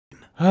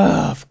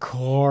Of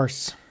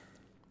course.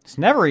 It's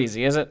never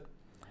easy, is it?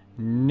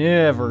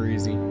 Never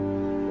easy.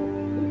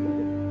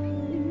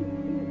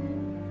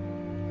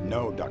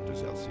 No, Dr.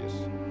 Celsius.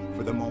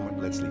 For the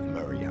moment, let's leave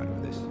Murray out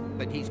of this.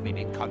 But he's been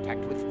in contact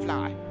with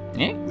Fly.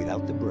 Eh?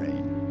 Without the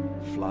brain,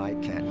 Fly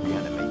can't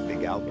reanimate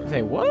Big Albert.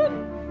 Say what?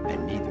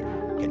 And neither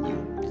can you.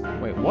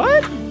 Wait,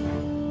 what?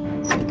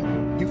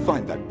 You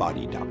find that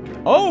body, Doctor.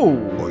 Oh!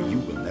 Or you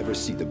will never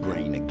see the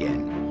brain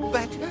again.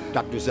 But...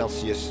 Dr.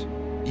 Celsius,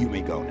 you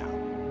may go now.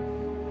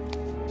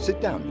 Sit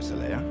down, Miss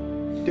Alea.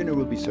 Dinner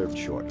will be served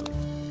shortly.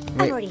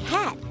 Wait. I already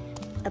had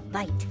a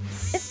bite.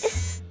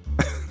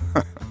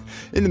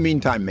 In the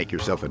meantime, make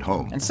yourself at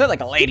home. And sit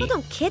like a lady. People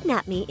don't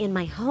kidnap me in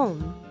my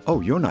home.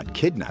 Oh, you're not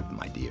kidnapped,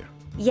 my dear.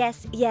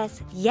 Yes,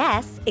 yes,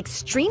 yes.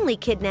 Extremely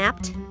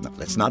kidnapped. Now,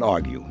 let's not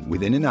argue.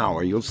 Within an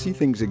hour, you'll see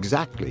things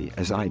exactly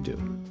as I do.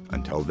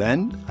 Until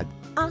then,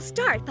 I'll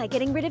start by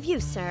getting rid of you,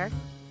 sir.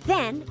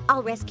 Then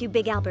I'll rescue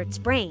Big Albert's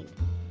brain.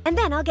 And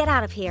then I'll get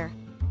out of here.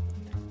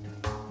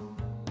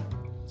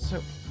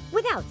 So,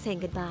 Without saying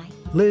goodbye.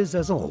 Liz,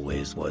 as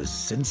always, was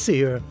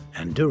sincere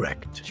and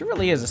direct. she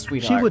really is a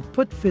sweetheart. She would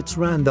put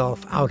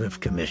Fitz-Randolph out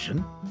of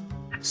commission,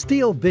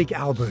 steal Big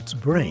Albert's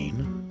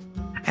brain,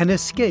 and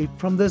escape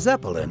from the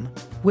Zeppelin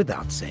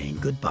without saying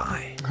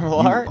goodbye.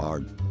 What? you are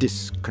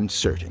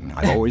disconcerting.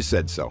 I've always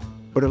said so.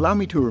 But allow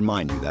me to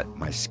remind you that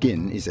my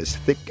skin is as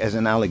thick as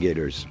an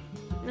alligator's.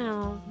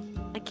 No,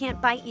 I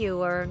can't bite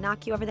you or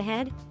knock you over the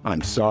head.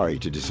 I'm sorry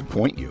to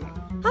disappoint you.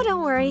 Oh,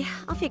 don't worry.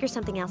 I'll figure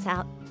something else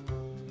out.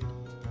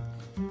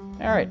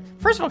 Alright.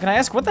 First of all, can I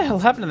ask what the hell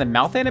happened to the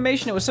mouth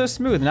animation? It was so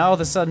smooth, and now all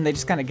of a sudden they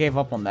just kind of gave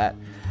up on that.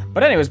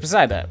 But anyways,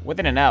 beside that,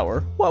 within an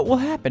hour, what will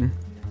happen?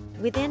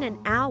 Within an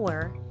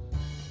hour,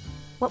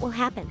 what will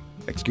happen?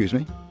 Excuse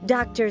me?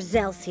 Dr.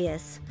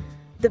 Celsius,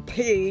 the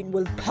pain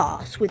will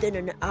pass within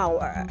an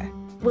hour.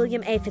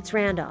 William A.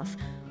 Fitz-Randolph,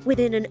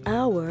 within an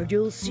hour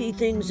you'll see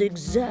things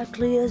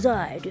exactly as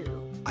I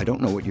do. I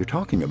don't know what you're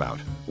talking about.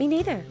 Me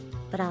neither,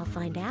 but I'll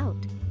find out.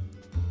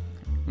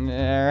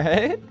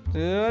 Alright.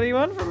 What do you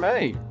want from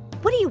me?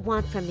 What do you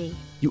want from me?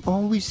 You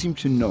always seem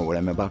to know what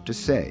I'm about to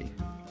say.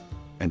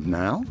 And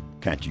now?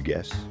 Can't you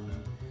guess?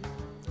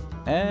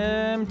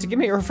 To give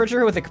me a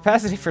refrigerator with a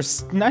capacity for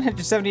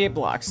 978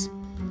 blocks.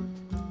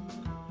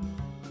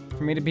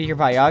 For me to be your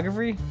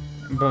biographer?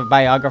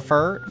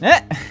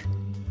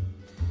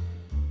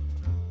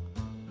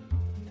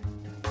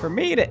 For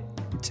me to...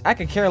 I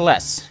could care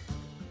less.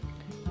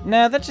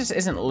 No, that just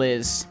isn't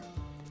Liz.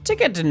 To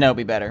get to know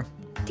me better.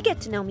 To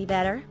get to know me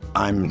better.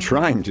 I'm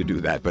trying to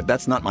do that, but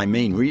that's not my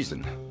main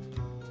reason.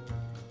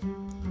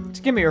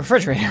 To give me a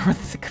refrigerator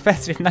with the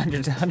capacity of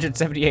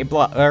 978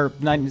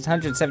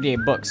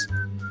 978 books.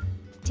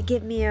 To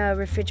give me a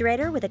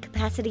refrigerator with a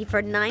capacity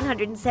for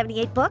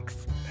 978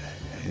 books?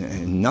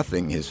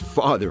 Nothing is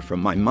farther from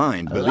my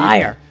mind, believe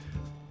Liar.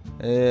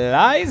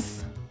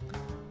 Lies?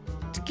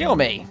 To kill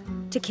me.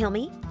 To kill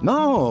me?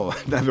 No,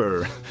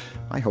 never.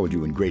 I hold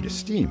you in great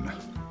esteem.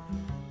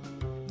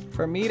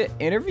 For me to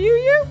interview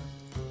you?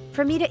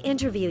 For me to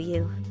interview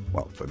you.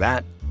 Well, for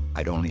that,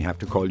 I'd only have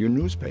to call your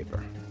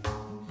newspaper.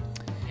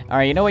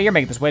 Alright, you know what? You're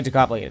making this way too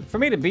complicated. For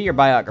me to be your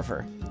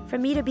biographer. For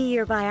me to be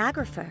your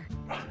biographer.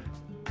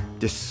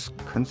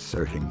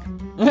 Disconcerting.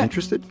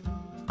 Interested?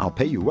 I'll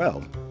pay you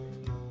well.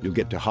 You'll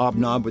get to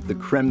hobnob with the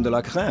creme de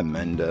la creme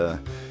and,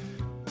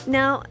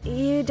 No,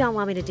 you don't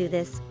want me to do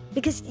this.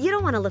 Because you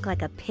don't want to look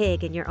like a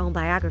pig in your own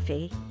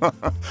biography.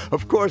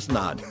 Of course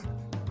not.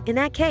 In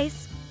that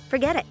case,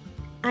 forget it.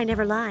 I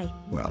never lie.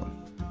 Well,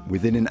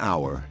 within an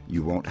hour,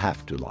 you won't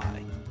have to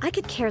lie. I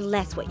could care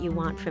less what you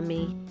want from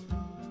me.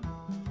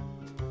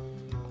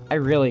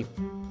 I'm really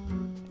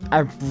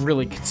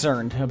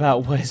concerned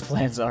about what his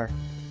plans are.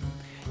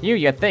 You,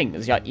 your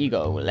things, your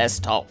ego, let's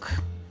talk.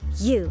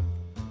 You,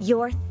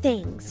 your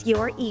things,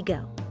 your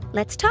ego.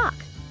 Let's talk.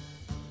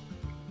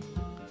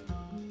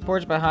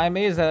 Porch behind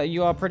me, is that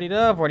you all prettied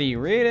up? What are you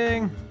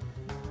reading?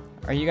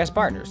 Are you guys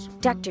partners?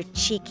 Dr.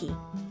 Cheeky,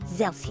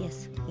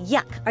 Celsius.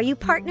 Yuck, are you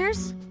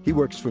partners? He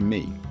works for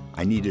me.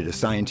 I needed a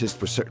scientist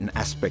for certain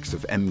aspects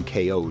of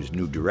MKO's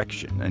new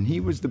direction, and he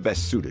was the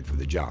best suited for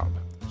the job.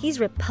 He's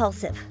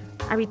repulsive.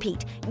 I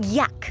repeat,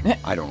 yuck.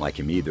 I don't like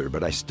him either,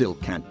 but I still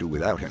can't do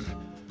without him.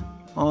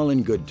 All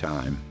in good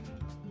time.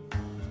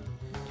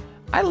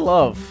 I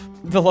love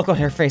the look on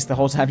her face the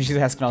whole time she's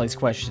asking all these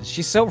questions.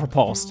 She's so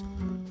repulsed.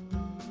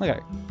 Look at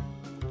her.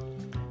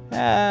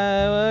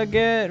 We'll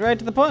get right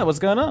to the point. What's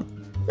going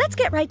on? Let's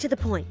get right to the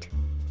point.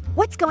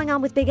 What's going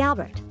on with Big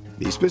Albert?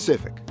 Be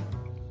specific,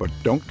 but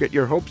don't get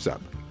your hopes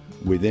up.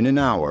 Within an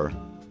hour,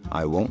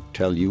 I won't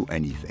tell you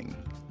anything.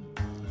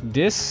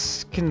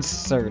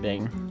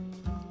 Disconcerting.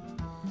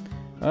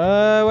 What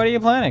are you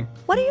planning?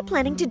 What are you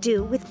planning to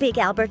do with Big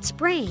Albert's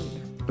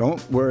brain?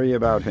 Don't worry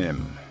about him.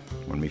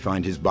 When we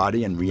find his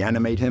body and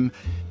reanimate him,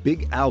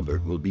 Big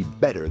Albert will be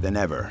better than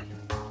ever.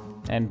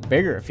 And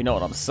bigger, if you know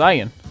what I'm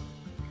saying.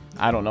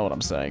 I don't know what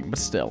I'm saying, but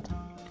still.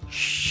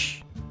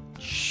 Shh.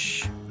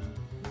 Shh.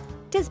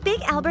 Does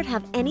Big Albert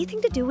have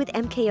anything to do with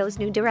MKO's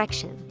new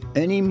direction?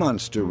 Any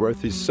monster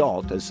worth his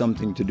salt has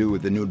something to do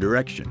with the new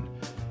direction.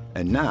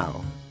 And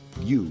now,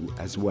 you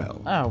as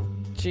well. Oh,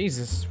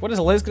 Jesus. What is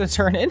Liz gonna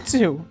turn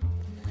into?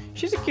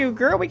 She's a cute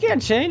girl. We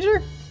can't change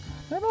her.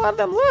 There are a lot of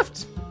them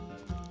left.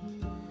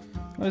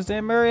 What does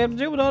Dan Murray have to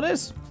do with all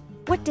this?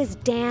 What does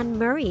Dan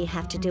Murray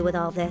have to do with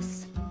all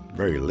this?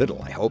 Very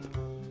little, I hope.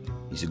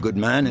 He's a good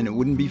man, and it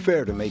wouldn't be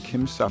fair to make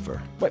him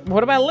suffer. Wait,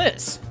 what about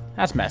Liz?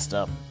 That's messed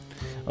up.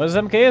 What is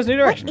MKO's new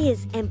direction? What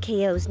is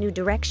MKO's new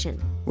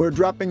direction? We're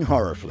dropping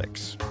horror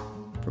flicks.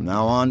 From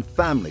now on,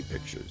 family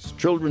pictures,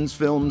 children's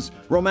films,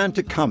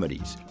 romantic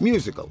comedies,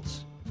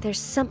 musicals. There's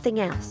something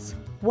else.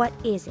 What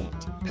is it?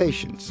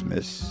 Patience,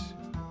 miss.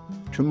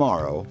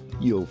 Tomorrow,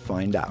 you'll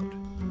find out.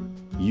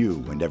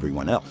 You and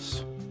everyone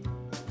else.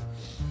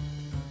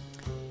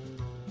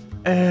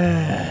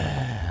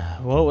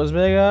 What was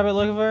Big Albert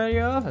looking for in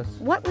your office?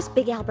 What was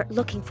Big Albert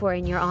looking for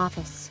in your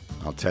office?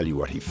 I'll tell you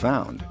what he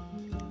found.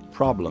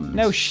 Problems.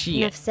 No shit.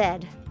 Enough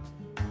said.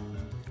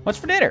 What's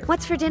for dinner?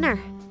 What's for dinner?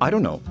 I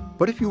don't know,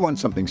 but if you want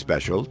something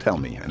special, tell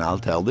me, and I'll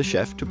tell the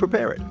chef to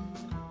prepare it.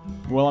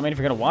 Well, I mean, if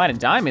you're gonna wine and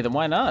dine me, then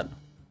why not?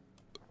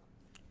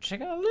 Check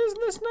out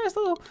this nice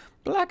little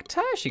black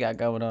tie she got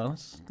going on.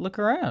 Let's look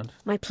around.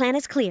 My plan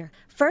is clear.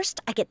 First,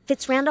 I get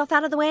Fitz Randolph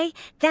out of the way,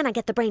 then I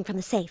get the brain from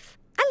the safe.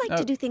 I like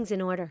to do things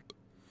in order.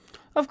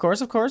 Of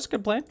course,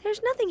 good plan.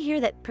 There's nothing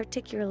here that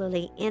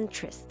particularly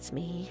interests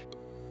me.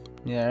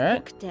 Yeah,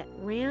 right. Picked at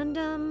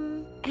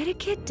random.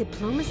 Etiquette,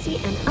 diplomacy,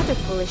 and other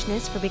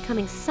foolishness for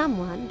becoming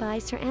someone by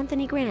Sir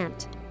Anthony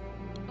Grant.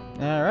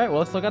 All right, well,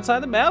 let's look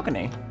outside the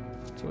balcony.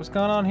 See what's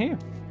going on here.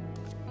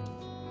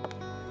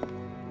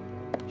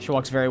 She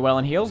walks very well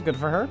in heels, good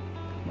for her.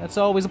 That's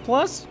always a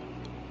plus.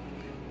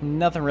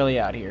 Nothing really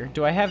out here.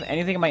 Do I have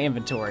anything in my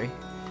inventory?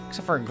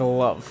 Except for a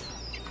glove.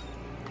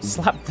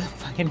 Slap the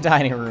fucking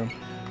dining room.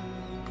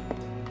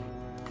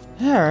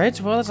 Alright,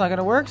 well, that's not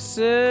gonna work,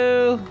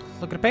 so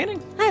look at a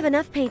painting. I have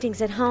enough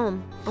paintings at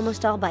home,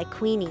 almost all by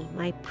Queenie,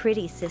 my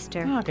pretty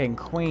sister. Fucking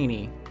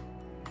Queenie.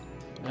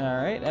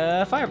 Alright,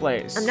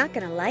 fireplace. I'm not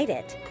gonna light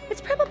it.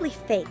 It's probably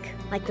fake,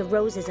 like the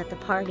roses at the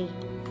party.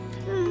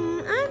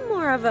 I'm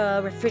more of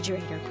a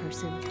refrigerator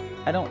person.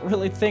 I don't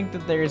really think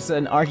that there's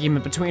an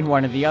argument between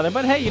one and the other,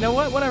 but hey, you know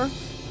what? Whatever.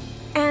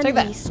 And Take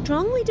that. we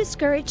strongly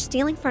discourage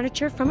stealing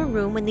furniture from a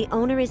room when the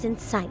owner is in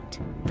sight.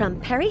 From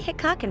Perry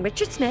Hickok and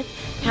Richard Smith,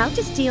 How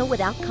to Steal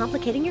Without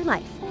Complicating Your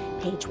Life.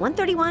 Page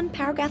 131,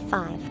 paragraph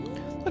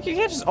 5. Look, you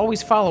can't just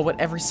always follow what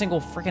every single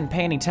freaking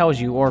painting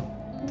tells you, or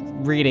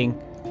reading.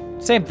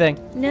 Same thing.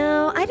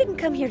 No, I didn't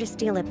come here to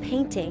steal a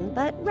painting,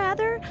 but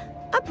rather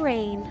a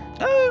brain.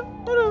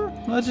 Whatever.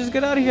 Let's just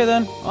get out of here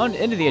then. On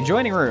into the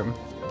adjoining room.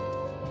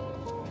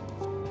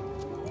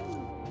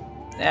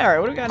 Alright,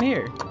 what do we got in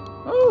here?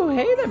 Oh,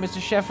 hey there,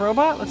 Mr. Chef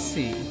Robot. Let's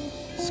see.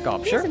 He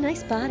Sculpture. has a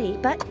nice body,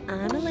 but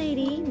I'm a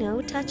lady,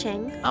 no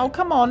touching. Oh,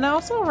 come on now.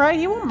 It's alright.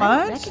 He won't I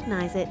don't mind.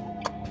 recognize it.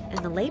 And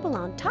the label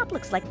on top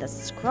looks like the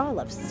scrawl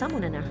of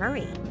someone in a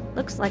hurry.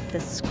 Looks like the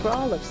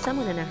scrawl of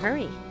someone in a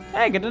hurry.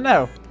 Hey, good to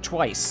know.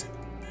 Twice.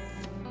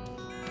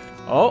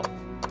 Oh.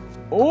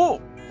 Oh.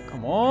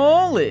 Come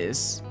on,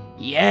 Liz.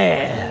 The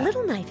Yeah.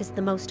 little knife is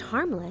the most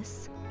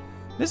harmless.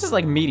 This is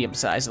like medium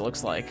size, it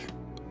looks like.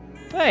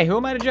 Hey, who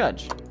am I to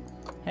judge?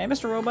 Hey,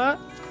 Mr. Robot.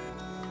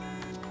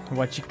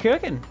 What you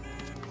cooking?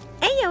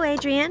 Ayo,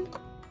 Adrian.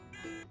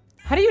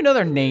 How do you know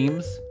their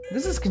names?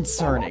 This is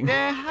concerning.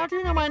 How do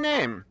you know my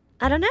name?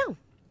 I don't know.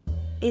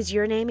 Is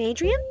your name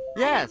Adrian?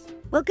 Yes,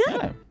 Well, good.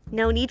 Yeah.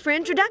 No need for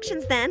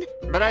introductions then.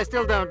 but I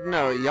still don't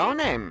know your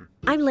name.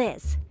 I'm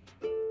Liz.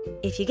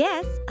 If you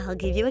guess, I'll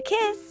give you a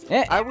kiss.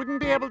 Eh, I wouldn't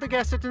be able to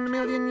guess it in a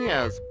million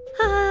years.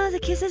 Ah, the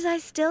kisses I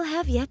still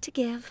have yet to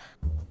give.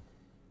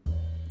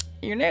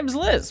 your name's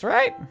Liz,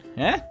 right?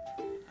 Yeah?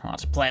 I'll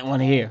just plant one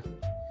here.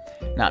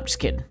 No, I'm just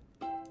kidding.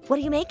 What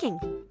are you making?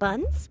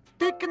 Buns?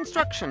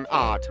 Deconstruction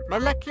art,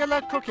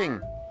 molecular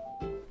cooking.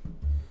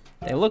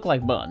 They look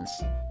like buns.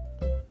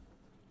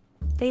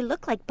 They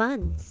look like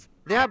buns.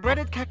 They are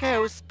breaded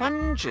cacao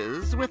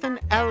sponges with an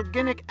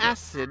alginic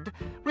acid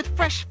with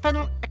fresh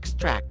fennel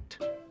extract.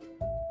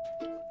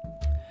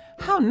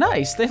 How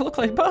nice. They look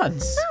like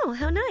buns. Oh,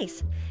 how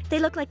nice. They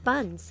look like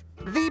buns.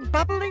 The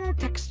bubbling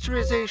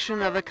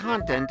texturization of the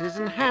content is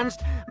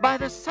enhanced by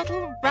the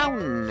subtle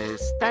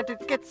roundness that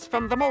it gets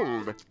from the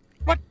mold.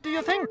 What do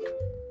you think?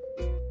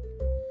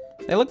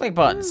 They look like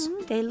buns.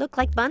 They look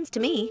like buns to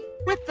me.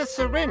 With the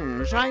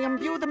syringe, I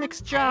imbue the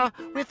mixture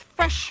with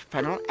fresh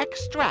fennel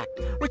extract,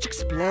 which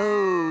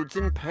explodes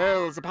in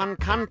pearls upon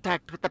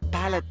contact with the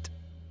palate.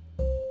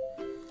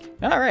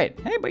 All right.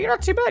 Hey, but you're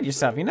not too bad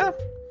yourself, you know?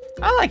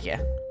 I like you.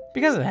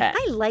 Because of the hat.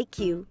 I like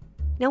you.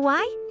 Know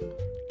why?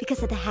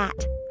 Because of the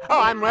hat.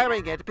 Oh, I'm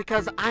wearing it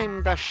because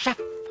I'm the chef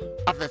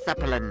of the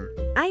Zeppelin.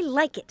 I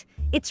like it.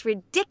 It's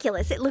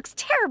ridiculous. It looks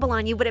terrible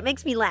on you, but it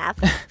makes me laugh.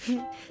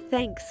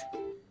 Thanks.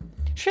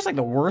 She's like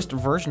the worst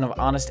version of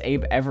Honest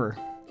Abe ever.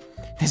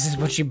 This is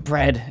what you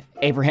bred,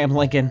 Abraham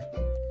Lincoln.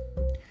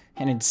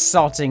 An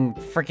insulting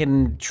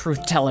frickin'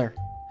 truth teller.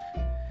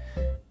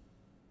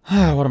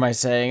 What am I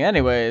saying?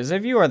 Anyways,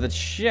 if you are the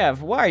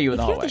chef, why are you in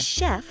the If you're hallway? the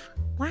chef,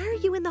 Why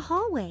are you in the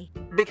hallway?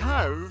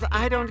 Because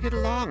I don't get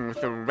along with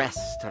the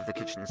rest of the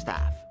kitchen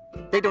staff.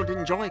 They don't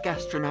enjoy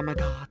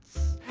gastronomic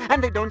arts,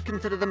 and they don't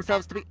consider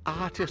themselves to be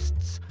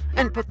artists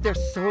and put their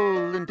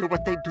soul into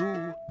what they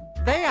do.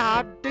 They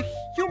are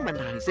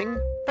dehumanizing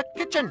the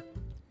kitchen.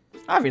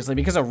 Obviously,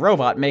 because a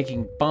robot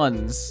making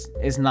buns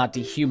is not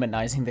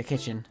dehumanizing the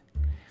kitchen.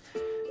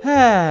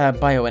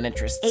 Bio and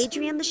interests.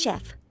 Adrian the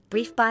chef.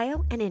 Brief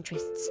bio and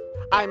interests.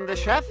 I'm the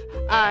chef.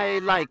 I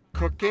like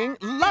cooking.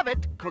 Love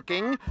it,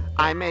 cooking.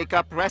 I make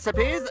up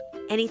recipes.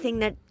 Anything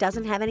that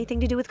doesn't have anything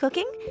to do with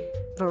cooking?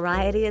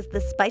 Variety is the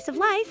spice of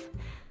life.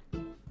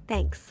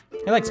 Thanks.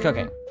 He likes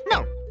cooking.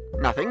 No,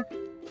 nothing.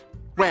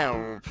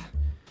 Well,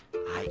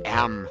 I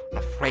am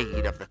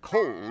afraid of the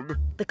cold.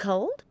 The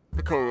cold?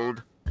 The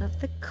cold.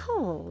 Of the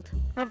cold.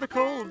 Of the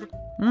cold.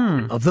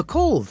 Of the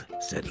cold,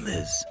 said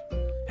Liz.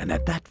 And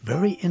at that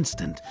very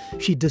instant,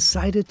 she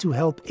decided to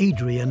help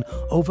Adrian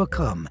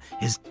overcome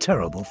his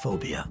terrible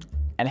phobia.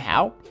 And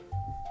how?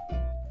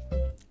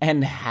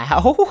 And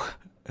how?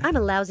 I'm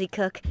a lousy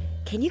cook.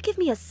 Can you give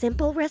me a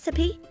simple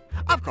recipe?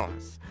 Of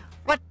course.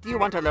 What do you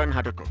want to learn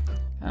how to cook?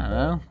 I don't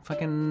know.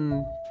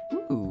 Fucking...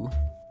 Ooh.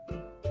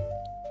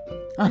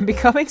 I'm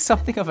becoming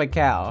something of a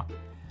cow.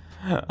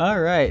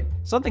 Alright.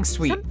 Something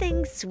sweet.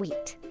 Something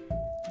sweet.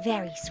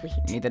 Very sweet.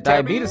 You need the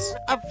diabetes.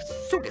 Terrine of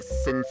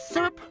sudis in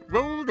syrup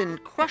rolled in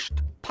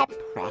crushed pop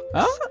rocks,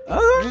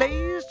 Oh,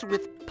 glazed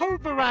with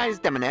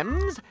pulverized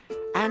M&Ms,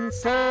 and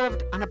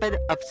served on a bed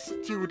of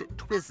stewed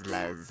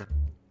Twizzlers.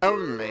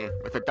 Only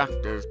with a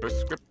doctor's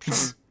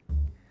prescription.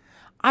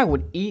 I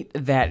would eat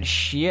that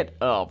shit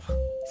up.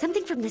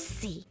 Something from the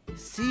sea.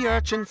 Sea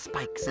urchin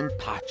spikes and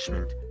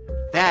parchment.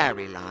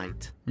 Very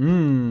light.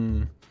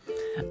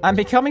 I'm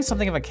becoming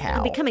something of a cow.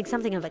 I'm becoming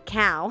something of a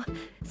cow.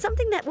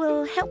 Something that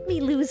will help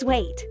me lose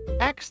weight.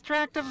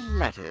 Extract of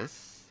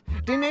lettuce,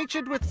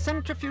 denatured with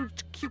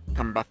centrifuged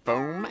cucumber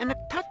foam and a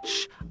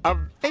touch of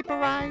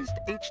vaporized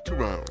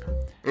H2O.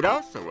 It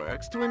also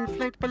works to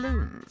inflate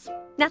balloons.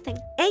 Nothing.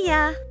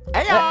 Aya.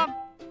 Hey,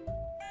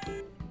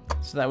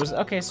 So that was...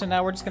 Okay, so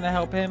now we're just gonna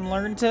help him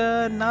learn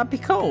to not be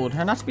cold,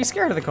 or not to be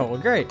scared of the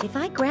cold. Great. If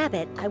I grab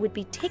it, I would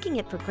be taking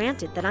it for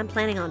granted that I'm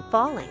planning on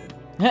falling.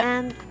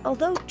 And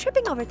although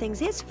tripping over things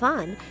is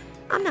fun,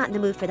 I'm not in the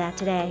mood for that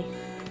today.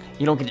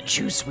 You don't get to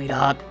choose,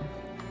 sweetheart.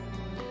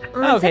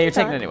 On Okay, second you're taking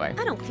thought, it anyway.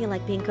 I don't feel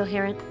like being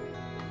coherent.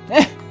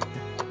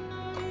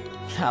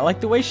 I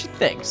like the way she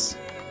thinks.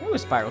 Ooh, a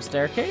spiral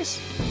staircase.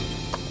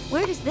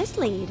 Where does this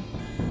lead?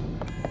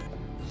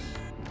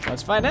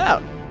 Let's find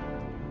out.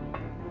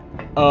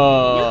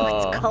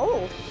 No, it's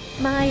cold.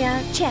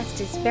 My chest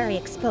is very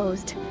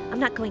exposed. I'm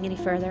not going any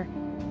further.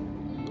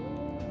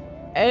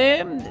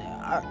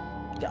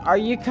 Are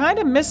you kind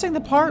of missing the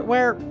part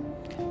where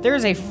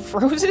there's a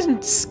frozen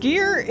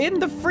skier in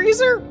the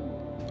freezer?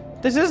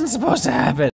 This isn't supposed to happen.